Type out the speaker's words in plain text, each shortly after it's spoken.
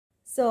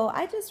So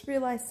I just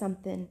realized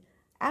something.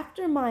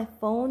 After my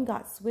phone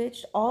got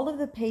switched, all of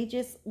the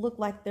pages look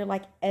like they're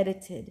like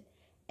edited.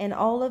 And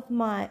all of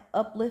my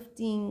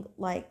uplifting,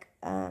 like,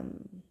 oh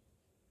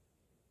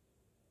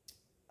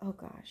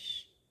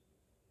gosh,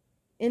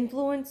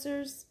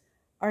 influencers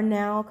are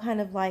now kind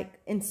of like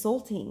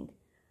insulting.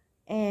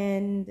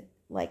 And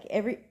like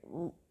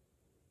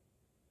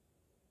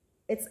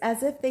it's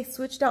as if they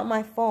switched out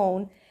my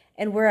phone,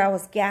 and where I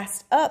was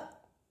gassed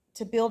up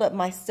to build up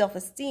my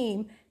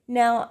self-esteem,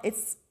 now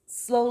it's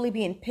slowly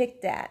being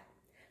picked at.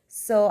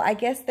 So I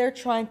guess they're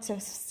trying to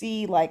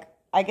see, like,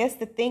 I guess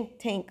the think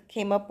tank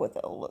came up with,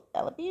 oh, look,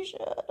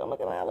 alopecia, don't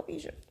look at my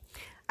alopecia.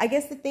 I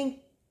guess the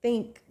think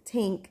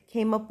tank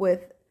came up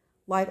with,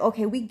 like,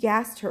 okay, we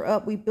gassed her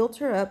up, we built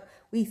her up,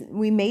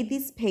 we made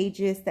these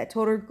pages that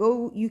told her,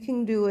 go, you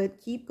can do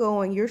it, keep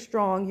going, you're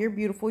strong, you're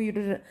beautiful,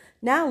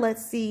 now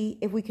let's see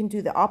if we can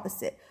do the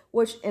opposite,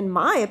 which in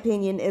my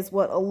opinion is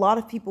what a lot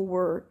of people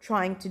were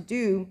trying to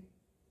do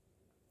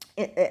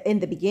in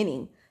the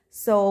beginning.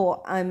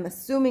 So I'm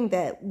assuming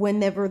that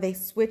whenever they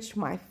switched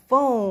my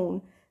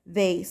phone,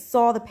 they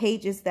saw the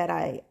pages that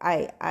I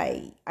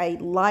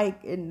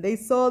like, and they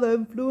saw the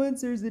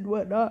influencers and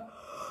whatnot.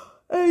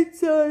 And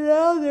so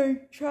now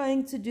they're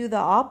trying to do the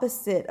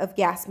opposite of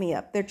gas me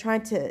up. They're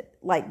trying to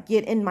like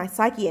get in my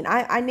psyche. And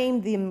I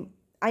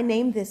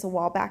named this a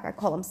while back. I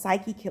call them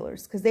psyche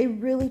killers, because they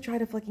really try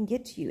to fucking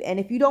get to you. And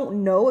if you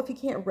don't know, if you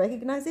can't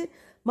recognize it,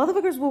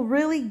 motherfuckers will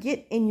really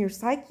get in your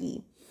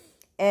psyche.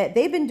 And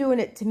they've been doing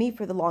it to me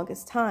for the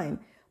longest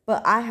time.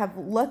 But I have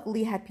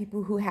luckily had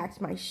people who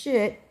hacked my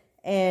shit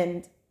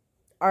and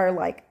are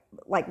like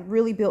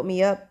really built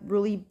me up,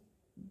 really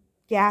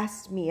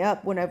gassed me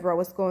up whenever I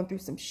was going through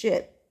some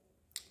shit.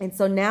 And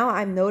so now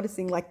I'm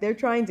noticing, like, they're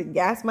trying to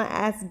gas my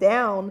ass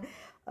down.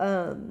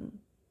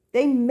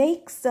 They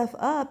make stuff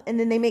up and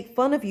then they make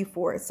fun of you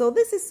for it. So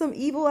this is some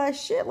evil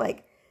ass shit.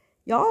 Like,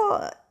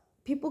 y'all,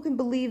 people can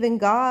believe in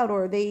God,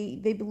 or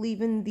they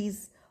believe in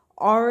these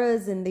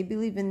auras, and they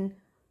believe in,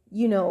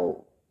 you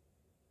know,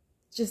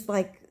 just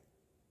like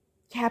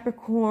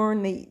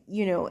Capricorn,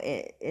 you know,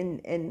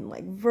 and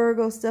like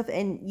Virgo stuff,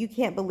 and you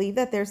can't believe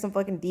that there's some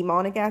fucking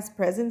demonic ass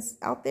presence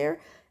out there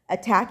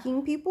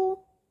attacking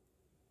people,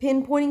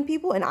 pinpointing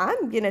people, and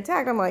I'm getting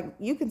attacked. I'm like,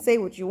 you can say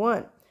what you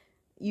want,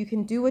 you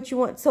can do what you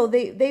want. So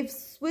they've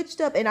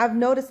switched up, and I've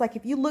noticed, like,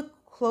 if you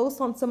look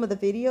close on some of the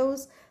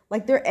videos,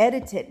 like, they're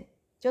edited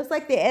just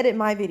like they edit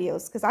my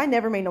videos, because I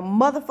never made no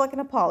motherfucking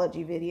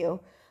apology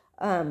video.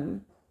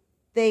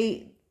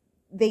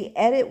 They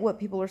edit what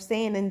people are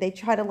saying, and they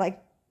try to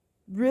like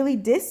really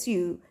diss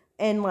you,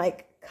 and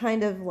like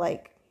kind of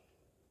like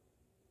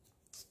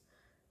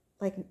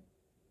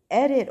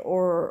edit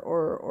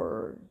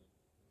or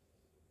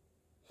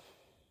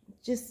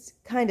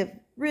just kind of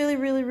really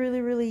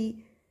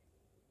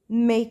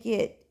make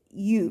it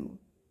you,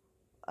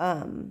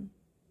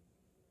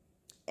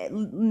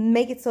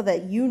 make it so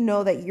that you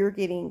know that you're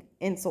getting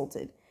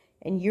insulted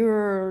and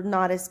you're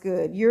not as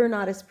good, you're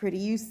not as pretty,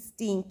 you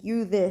stink,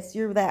 you this,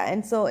 you're that.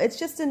 And so it's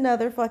just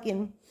another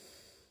fucking,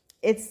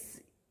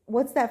 it's,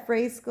 what's that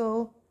phrase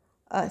go?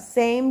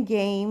 Same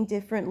game,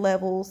 different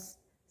levels,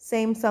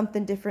 same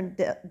something, different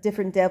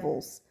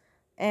devils.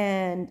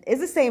 And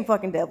it's the same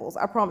fucking devils,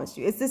 I promise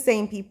you. It's the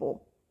same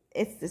people.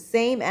 It's the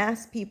same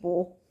ass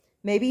people,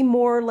 maybe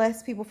more or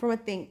less people from a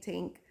think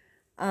tank.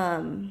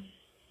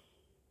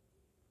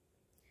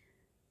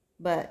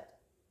 But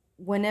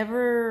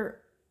whenever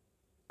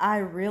I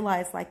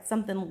realize like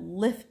something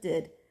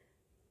lifted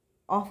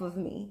off of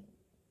me,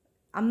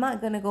 I'm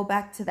not going to go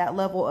back to that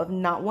level of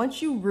not.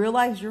 Once you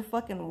realize your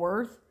fucking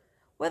worth,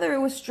 whether it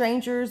was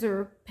strangers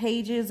or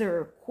pages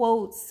or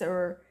quotes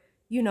or,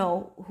 you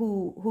know,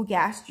 who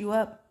gassed you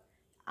up,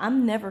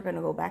 I'm never going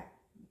to go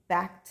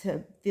back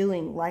to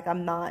feeling like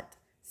I'm not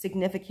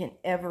significant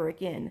ever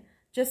again.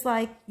 Just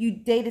like you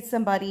dated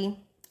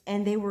somebody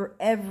and they were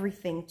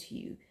everything to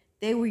you.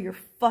 They were your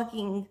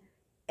fucking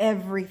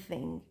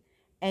everything.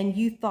 And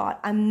you thought,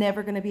 I'm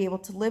never going to be able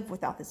to live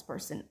without this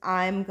person.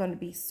 I'm going to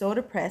be so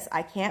depressed.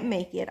 I can't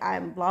make it.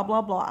 I'm blah,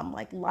 blah, blah. I'm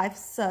like, life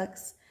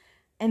sucks.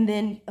 And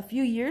then a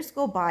few years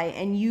go by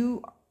and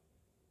you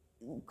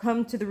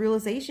come to the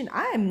realization,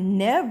 I am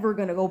never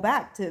going to go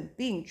back to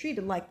being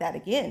treated like that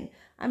again.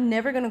 I'm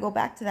never going to go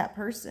back to that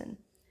person.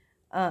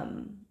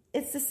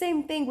 It's the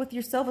same thing with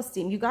your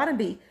self-esteem. You got to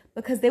be,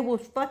 because they will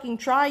fucking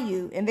try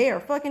you, and they are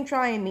fucking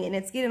trying me, and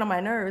it's getting on my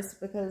nerves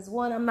because,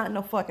 one, I'm not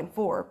no fucking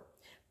 4.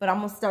 But I'm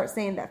going to start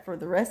saying that for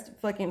the rest,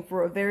 fucking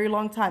for a very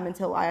long time,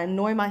 until I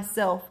annoy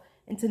myself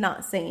into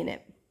not saying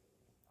it.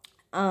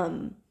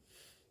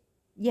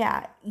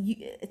 Yeah,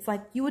 it's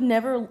like you would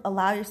never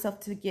allow yourself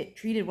to get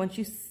treated once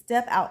you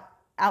step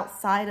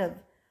outside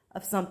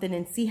of something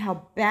and see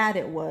how bad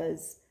it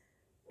was,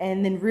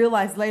 and then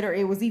realize later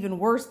it was even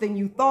worse than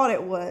you thought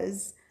it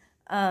was.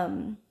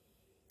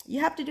 You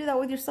have to do that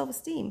with your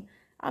self-esteem.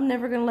 I'm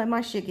never going to let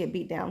my shit get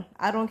beat down.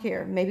 I don't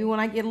care. Maybe when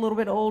I get a little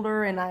bit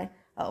older and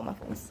oh, my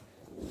phone's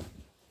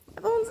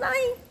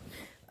dying.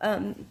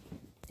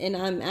 And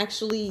I'm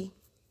actually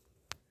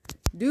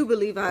do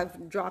believe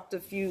I've dropped a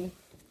few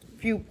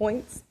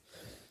viewpoints.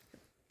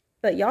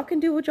 But y'all can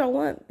do what y'all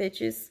want,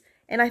 bitches.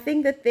 And I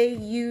think that they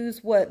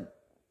use what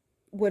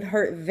would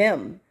hurt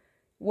them,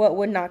 what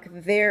would knock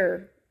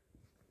their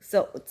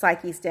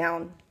psyches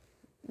down.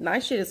 My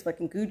shit is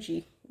fucking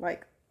Gucci.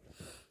 Like,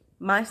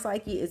 my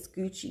psyche is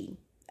Gucci.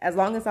 As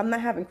long as I'm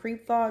not having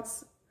creep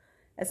thoughts,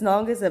 as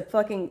long as a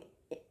fucking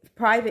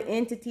private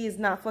entity is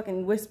not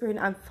fucking whispering,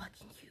 I'm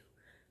fucking you,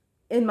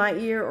 in my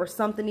ear, or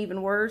something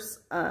even worse,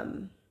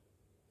 I'm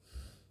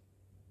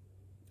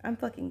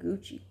fucking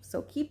Gucci.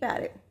 So keep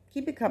at it.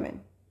 Keep it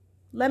coming.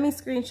 Let me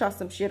screenshot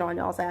some shit on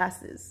y'all's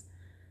asses.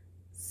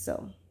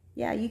 So,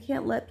 yeah, you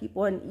can't let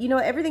people, and you know,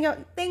 everything else,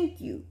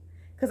 thank you.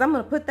 Because I'm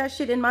going to put that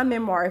shit in my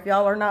memoir if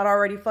y'all are not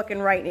already fucking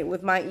writing it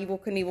with my Evel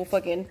Knievel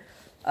fucking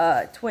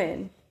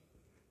twin.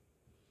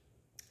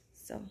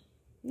 So,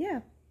 yeah.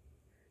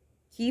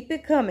 Keep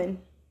it coming.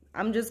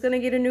 I'm just going to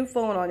get a new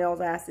phone on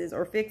y'all's asses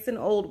or fix an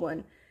old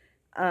one.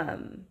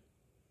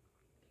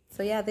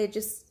 So, yeah, they're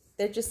just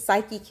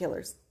psyche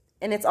killers.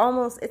 And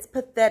it's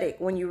pathetic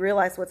when you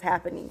realize what's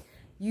happening.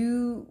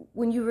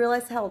 When you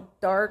realize how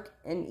dark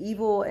and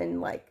evil and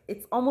like,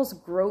 it's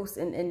almost gross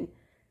and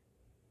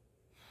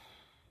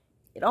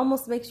it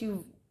almost makes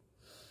you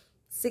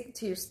sick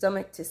to your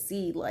stomach to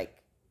see,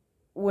 like,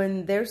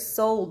 when they're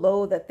so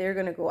low that they're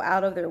going to go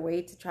out of their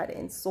way to try to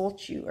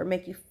insult you or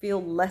make you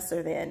feel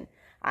lesser than.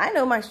 I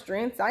know my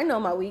strengths. I know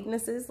my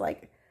weaknesses.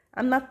 Like,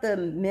 I'm not the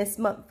Miss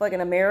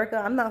fucking America.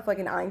 I'm not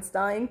fucking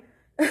Einstein.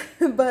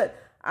 But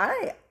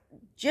I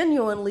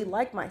genuinely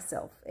like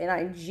myself. And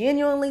I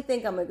genuinely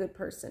think I'm a good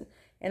person.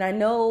 And I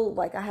know,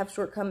 like, I have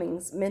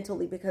shortcomings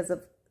mentally because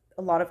of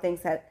a lot of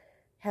things that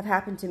have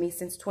happened to me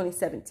since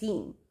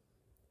 2017.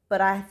 But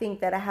I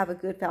think that I have a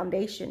good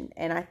foundation,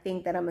 and I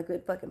think that I'm a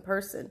good fucking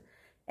person.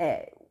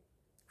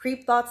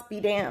 Creep thoughts be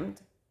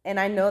damned. And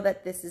I know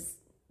that this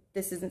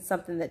isn't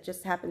something that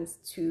just happens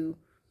to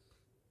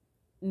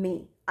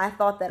me. I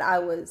thought that I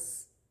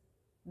was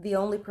the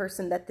only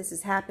person that this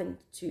has happened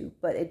to,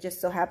 but it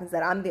just so happens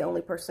that I'm the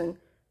only person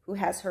who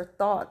has her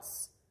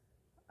thoughts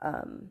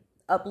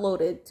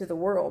uploaded to the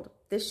world.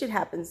 This shit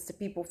happens to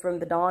people from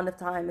the dawn of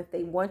time. If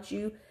they want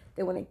you,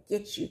 they want to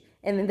get you.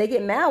 And then they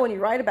get mad when you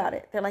write about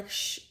it. They're like,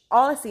 shh.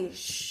 All I see is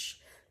shh.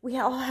 We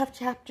all have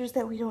chapters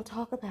that we don't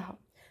talk about.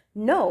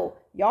 No,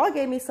 y'all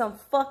gave me some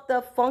fucked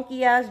up,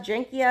 funky ass,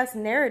 janky ass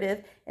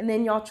narrative. And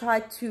then y'all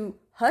tried to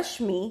hush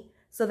me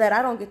so that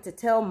I don't get to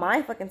tell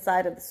my fucking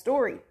side of the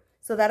story.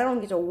 So that I don't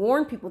get to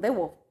warn people. They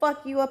will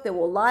fuck you up. They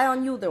will lie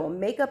on you. They will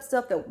make up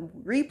stuff. They'll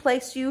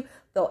replace you.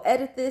 They'll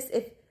edit this.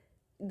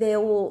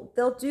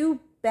 They'll do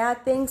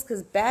bad things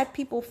because bad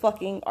people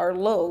fucking are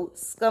low,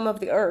 scum of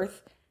the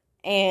earth.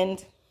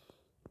 And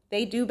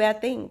they do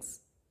bad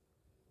things.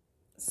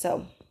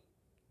 So,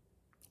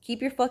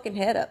 keep your fucking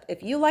head up.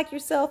 If you like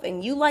yourself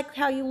and you like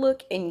how you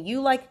look and you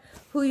like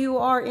who you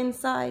are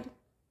inside,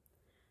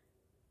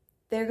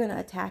 they're going to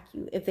attack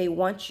you if they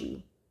want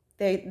you.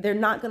 They're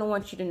not going to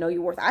want you to know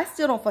your worth. I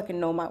still don't fucking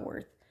know my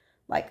worth.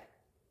 Like,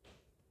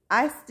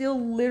 I still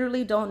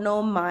literally don't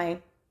know my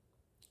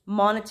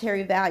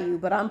monetary value,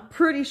 but I'm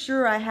pretty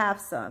sure I have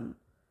some.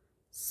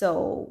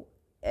 So,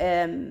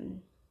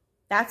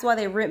 that's why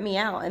they rip me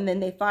out. And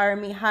then they hire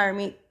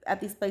me at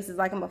these places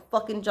like I'm a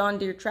fucking John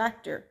Deere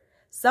tractor.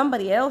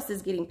 Somebody else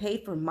is getting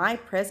paid for my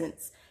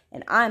presence,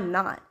 and I'm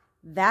not.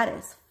 That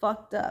is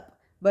fucked up.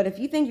 But if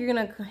you think you're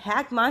going to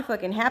hack my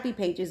fucking happy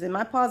pages and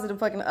my positive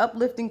fucking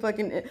uplifting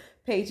fucking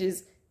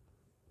pages,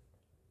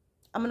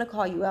 I'm going to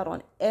call you out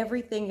on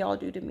everything y'all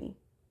do to me.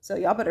 So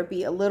y'all better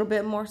be a little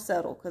bit more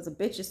subtle, because a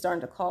bitch is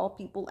starting to call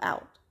people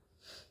out.